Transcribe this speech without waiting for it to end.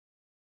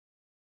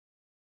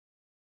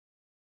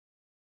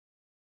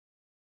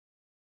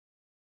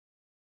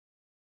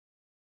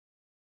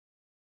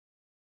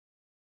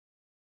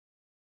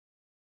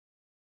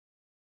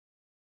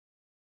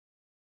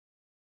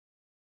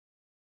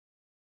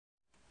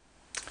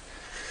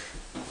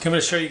I'm going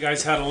to show you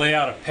guys how to lay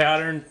out a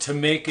pattern to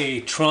make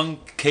a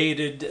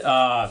truncated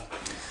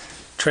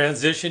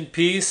transition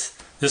piece.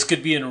 This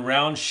could be in a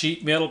round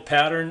sheet metal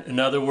pattern. In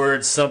other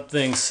words,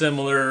 something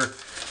similar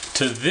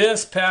to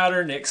this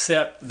pattern,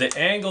 except the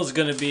angle is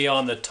going to be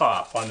on the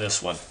top on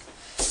this one.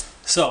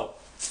 So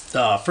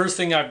first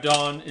thing I've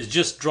done is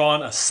just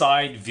drawn a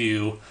side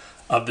view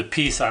of the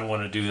piece I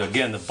want to do.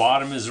 Again, the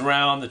bottom is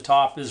round, the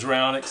top is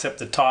round, except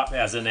the top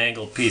has an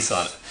angled piece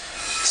on it.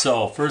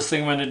 So first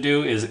thing I'm going to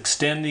do is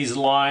extend these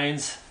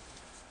lines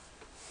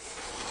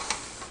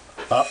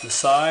up the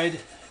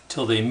side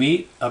till they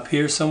meet up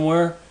here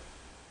somewhere.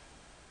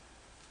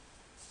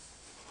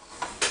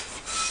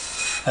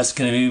 That's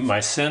going to be my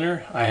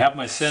center. I have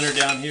my center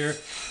down here.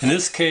 In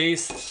this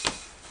case,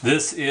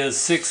 this is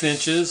 6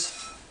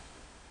 inches.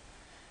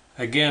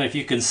 Again, if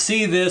you can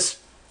see this,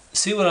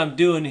 see what I'm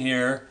doing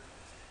here.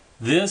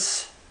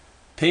 This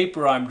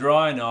paper I'm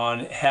drawing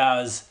on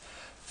has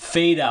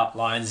fade out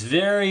lines,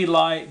 very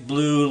light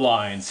blue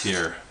lines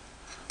here.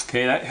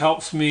 Okay, that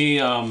helps me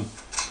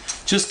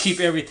just keep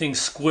everything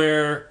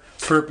square,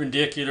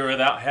 perpendicular,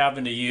 without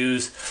having to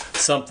use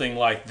something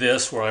like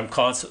this where I'm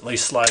constantly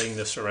sliding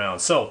this around.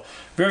 So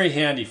very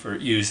handy for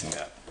using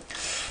that.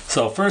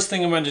 So first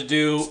thing I'm going to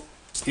do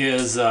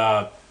is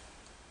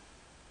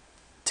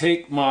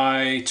take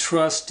my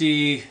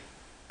trusty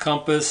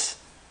compass,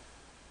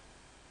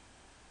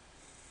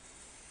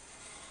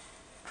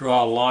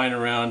 draw a line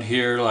around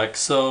here like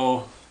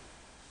so.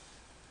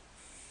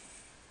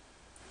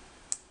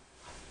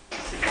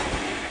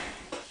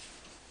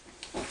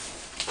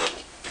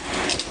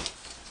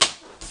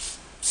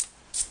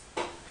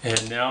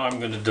 And now I'm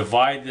going to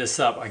divide this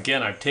up.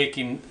 Again, I'm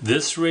taking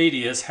this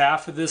radius,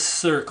 half of this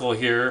circle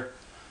here.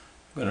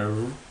 I'm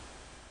going to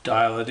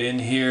dial it in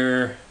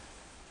here.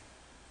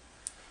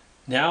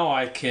 Now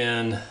I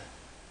can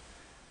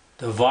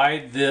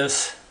divide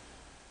this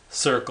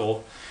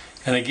circle.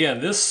 And again,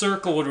 this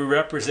circle would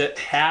represent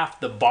half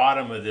the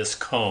bottom of this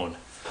cone.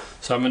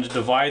 So I'm going to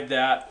divide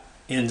that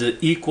into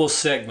equal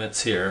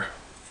segments here.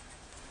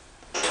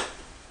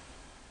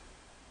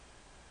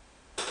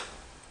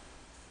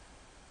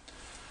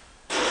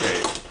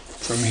 Okay,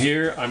 from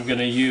here I'm going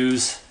to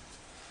use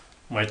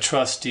my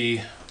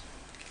trusty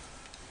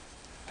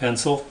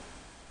pencil.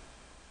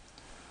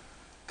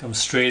 Come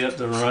straight up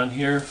the run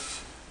here.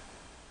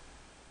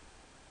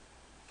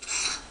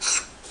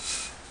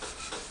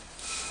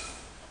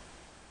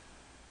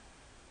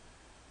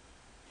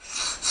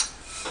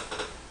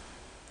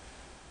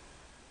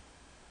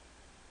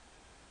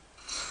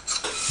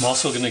 I'm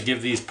also going to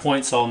give these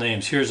points all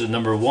names. Here's a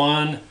number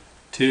 1,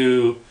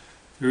 2,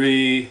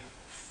 3,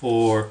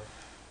 4,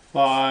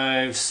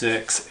 5,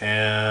 6,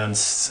 and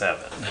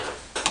 7.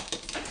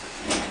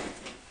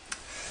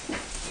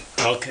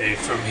 Okay,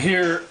 from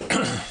here,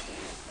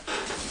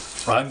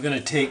 I'm going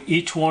to take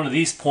each one of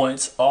these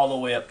points all the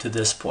way up to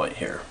this point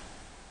here.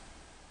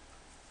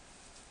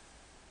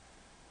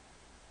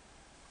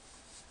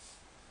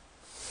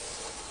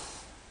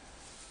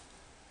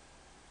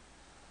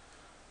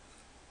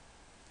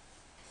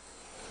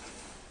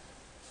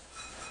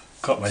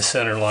 Cut my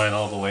center line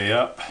all the way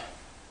up.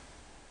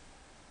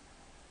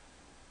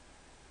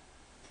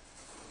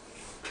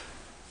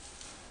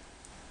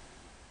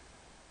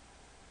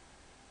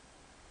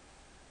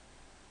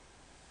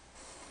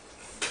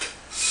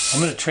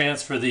 I'm going to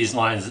transfer these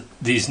lines,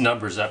 these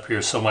numbers up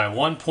here. So my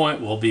 1 point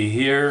will be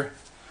here,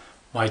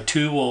 my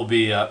 2 will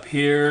be up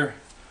here,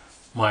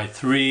 my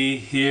 3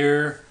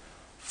 here,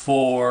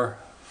 4,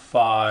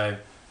 5,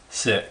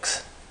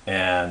 6,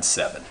 and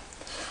 7.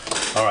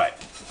 All right.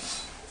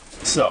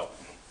 So,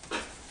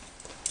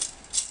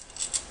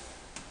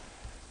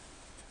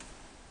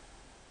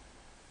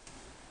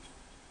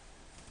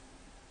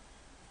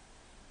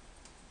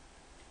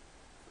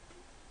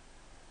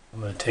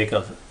 I'm going to take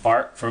an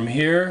arc from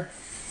here,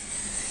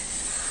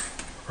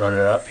 run it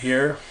up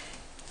here,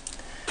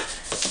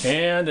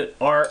 and an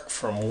arc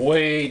from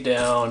way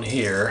down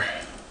here.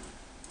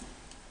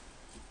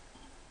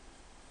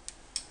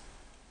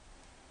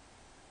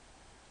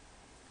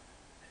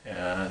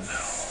 And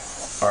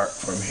arc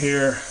from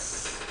here.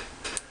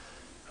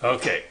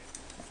 Okay.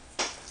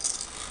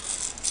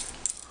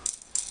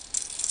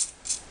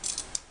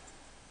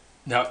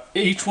 Now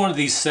each one of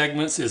these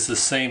segments is the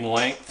same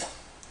length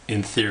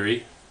in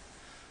theory.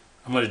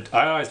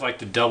 I always like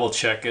to double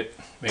check it,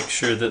 make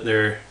sure that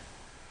they're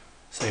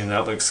saying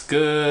that looks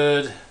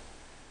good.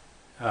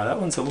 That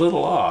one's a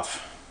little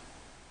off.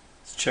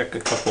 Let's check a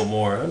couple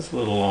more. That's a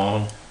little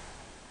long.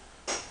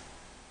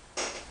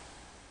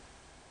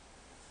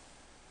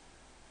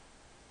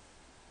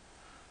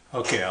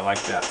 Okay, I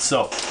like that.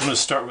 So I'm going to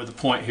start with the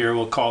point here.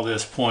 We'll call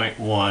this point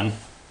 1.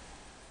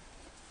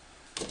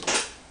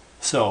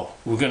 So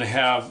we're going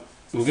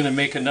to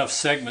make enough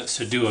segments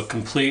to do a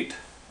complete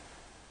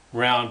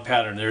round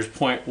pattern. There's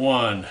point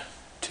 1,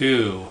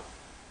 2,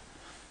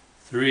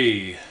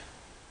 3,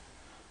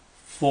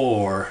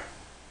 4,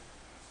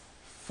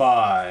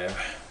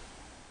 5,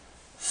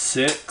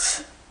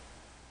 6,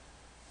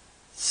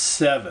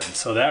 7.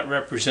 So that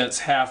represents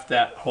half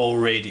that whole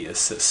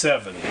radius at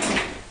 7.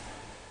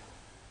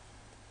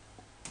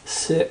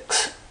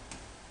 6,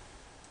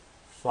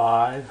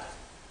 5,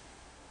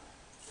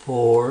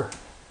 4,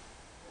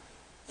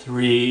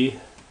 3,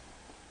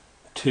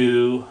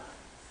 2,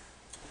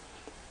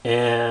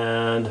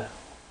 and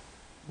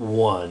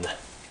 1.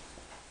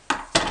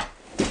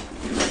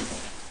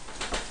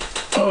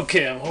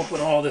 Okay, I'm hoping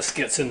all this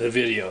gets in the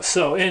video.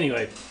 So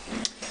anyway,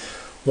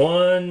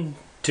 1,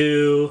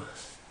 2,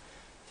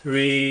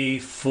 3,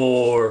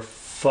 4,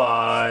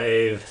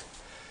 5,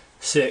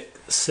 6,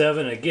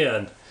 7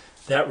 again.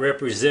 That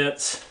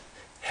represents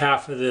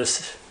half of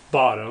this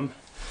bottom.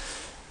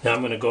 Now I'm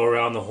going to go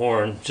around the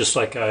horn just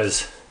like I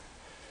was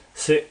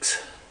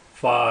 6,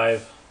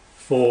 5,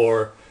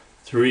 4,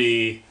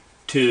 3,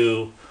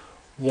 2,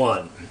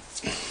 1.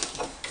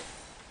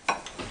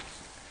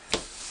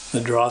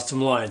 I'll draw some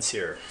lines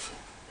here.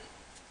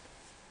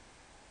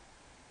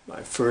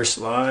 My first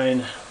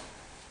line,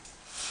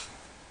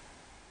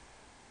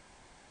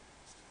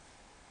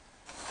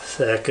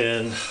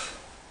 second.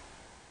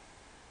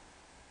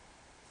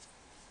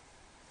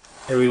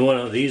 Every one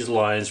of these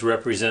lines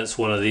represents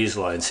one of these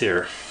lines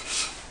here.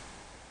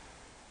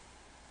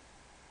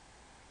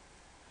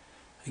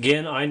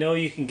 Again, I know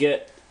you can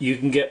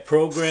get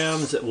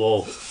programs that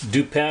will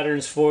do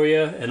patterns for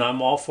you, and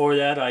I'm all for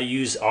that. I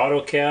use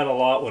AutoCAD a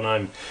lot when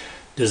I'm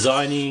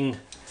designing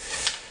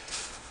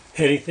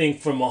anything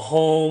from a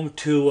home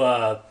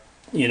to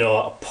you know,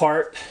 a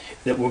part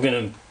that we're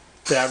going to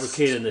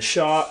fabricate in the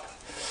shop.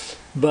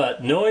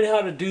 But knowing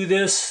how to do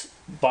this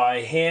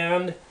by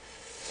hand,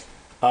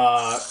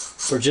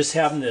 or just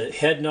having the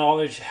head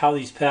knowledge how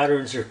these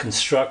patterns are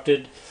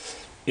constructed,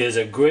 is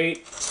a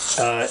great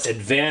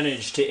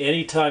advantage to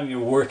any time you're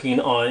working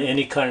on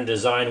any kind of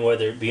design,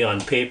 whether it be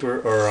on paper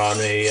or on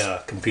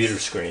a computer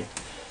screen.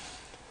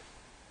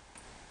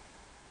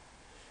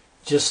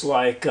 Just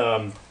like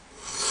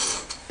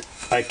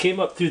I came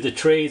up through the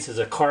trades as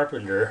a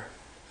carpenter,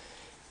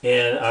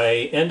 and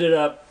I ended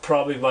up,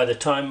 probably by the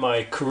time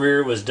my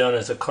career was done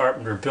as a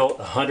carpenter, built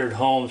 100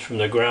 homes from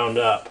the ground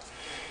up.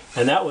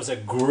 And that was a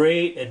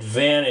great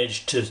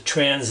advantage to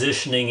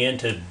transitioning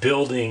into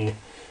building,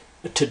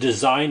 to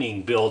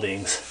designing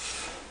buildings.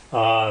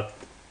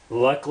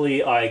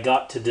 Luckily, I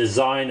got to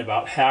design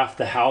about half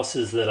the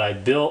houses that I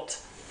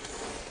built,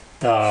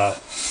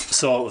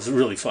 so it was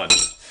really fun.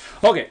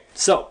 Okay,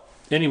 so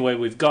anyway,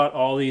 we've got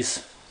all these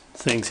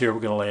things here. We're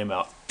going to lay them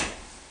out.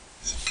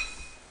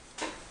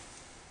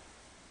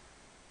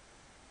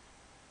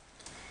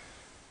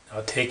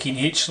 Now, taking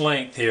each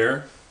length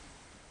here,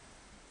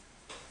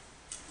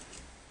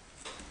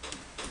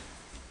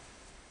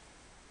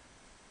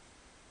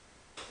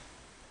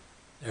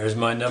 there's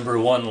my number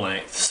 1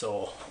 length.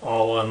 So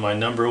all on my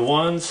number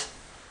 1s,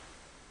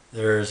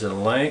 there's a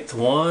length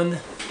 1.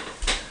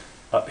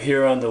 Up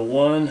here on the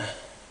 1,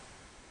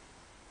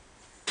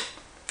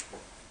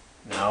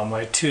 now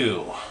my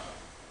 2,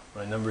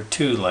 my number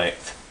 2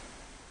 length.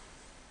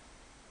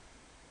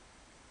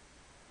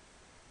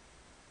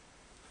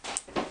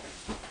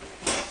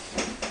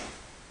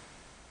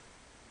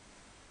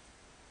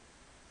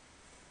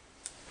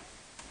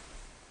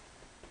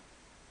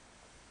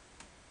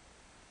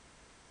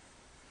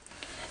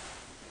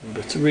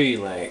 Number 3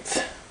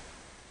 length.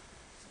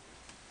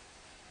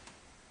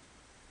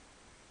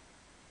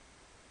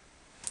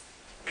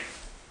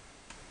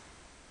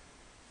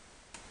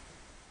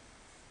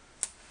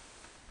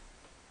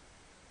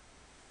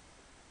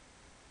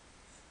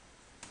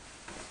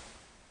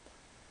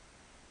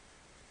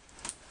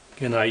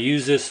 Again, I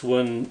use this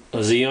when,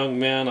 as a young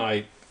man,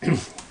 I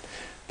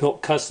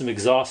built custom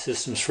exhaust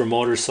systems for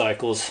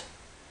motorcycles,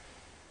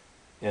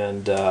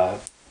 and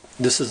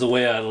this is the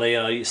way I lay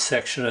out each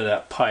section of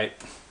that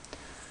pipe.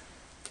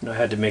 And I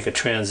had to make a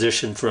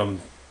transition from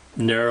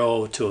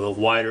narrow to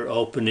wider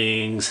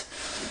openings,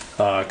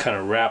 kind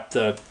of wrap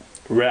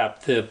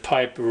the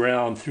pipe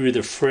around through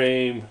the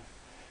frame,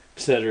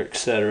 etc.,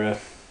 etc.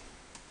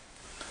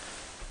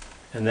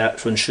 And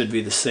that one should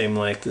be the same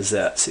length as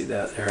that. See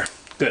that there?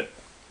 Good.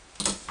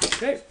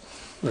 Okay,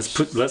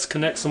 let's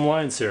connect some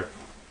lines here.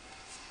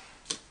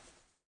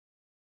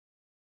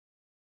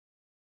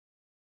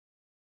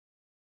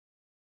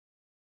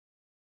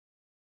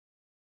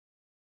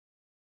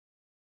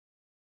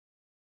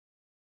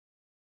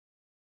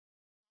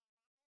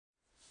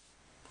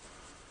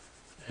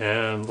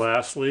 And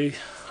lastly,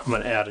 I'm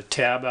going to add a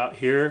tab out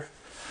here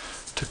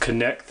to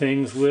connect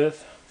things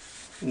with.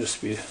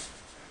 Just be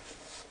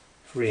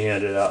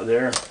free-handed out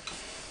there.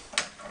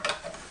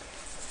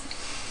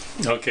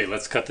 Okay,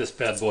 let's cut this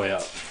bad boy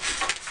out.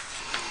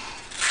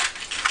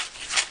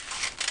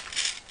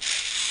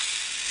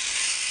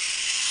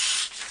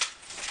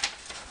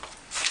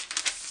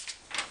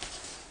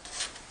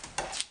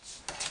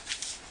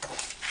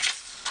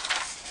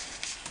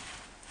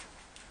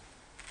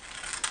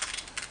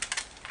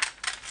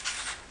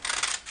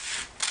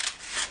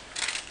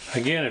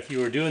 Again, if you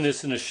were doing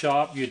this in a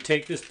shop, you'd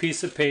take this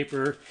piece of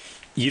paper.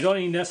 You don't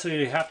even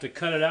necessarily have to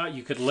cut it out.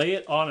 You could lay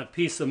it on a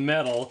piece of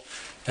metal,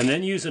 and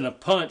then using a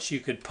punch, you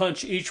could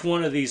punch each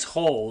one of these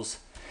holes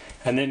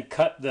and then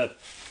cut the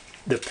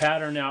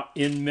pattern out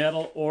in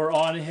metal or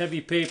on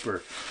heavy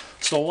paper.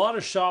 So a lot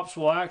of shops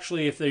will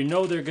actually, if they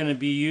know they're going to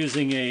be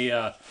using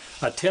a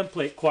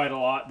template quite a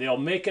lot, they'll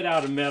make it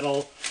out of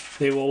metal.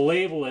 They will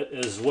label it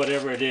as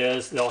whatever it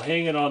is. They'll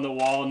hang it on the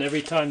wall, and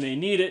every time they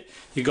need it,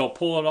 you go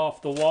pull it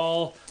off the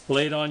wall,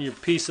 lay it on your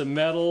piece of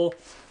metal,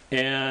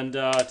 and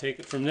take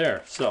it from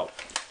there. So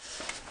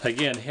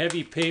again,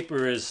 heavy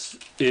paper is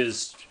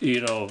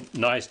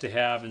nice to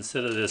have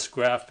instead of this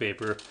graph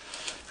paper.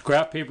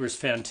 Graph paper is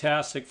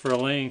fantastic for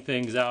laying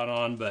things out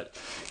on, but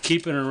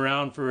keeping it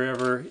around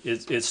forever,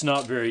 it's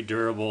not very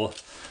durable.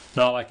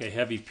 Not like a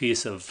heavy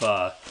piece of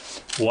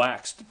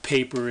waxed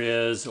paper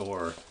is,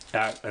 or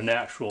an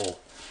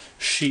actual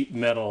sheet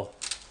metal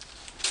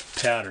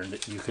pattern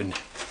that you can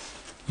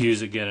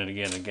use again and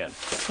again and again.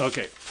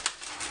 Okay.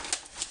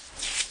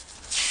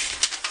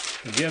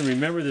 Again,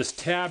 remember this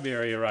tab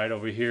area right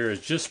over here is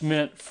just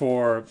meant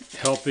for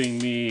helping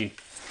me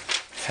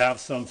have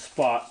some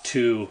spot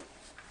to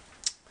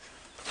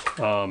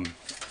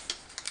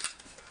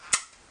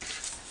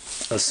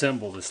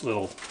assemble this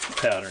little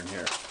pattern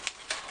here.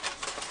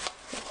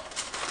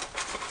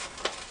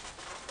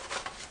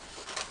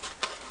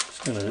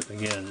 Just gonna,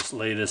 again, just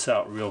lay this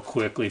out real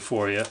quickly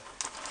for you,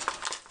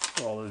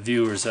 for all the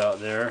viewers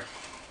out there.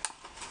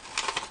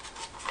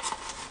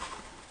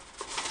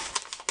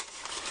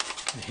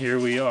 And here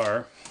we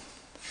are.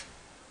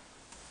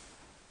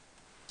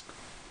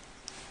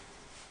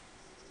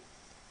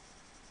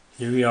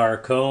 Here we are, a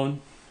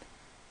cone.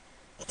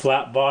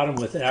 Flat bottom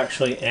with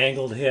actually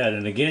angled head.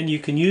 And again, you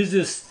can use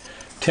this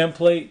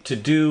template to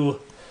do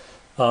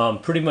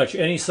pretty much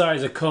any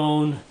size of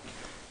cone,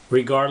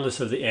 regardless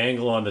of the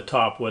angle on the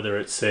top, whether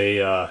it's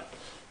a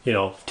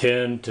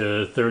 10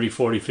 to 30,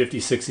 40, 50,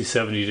 60,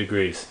 70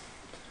 degrees.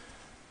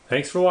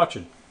 Thanks for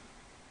watching.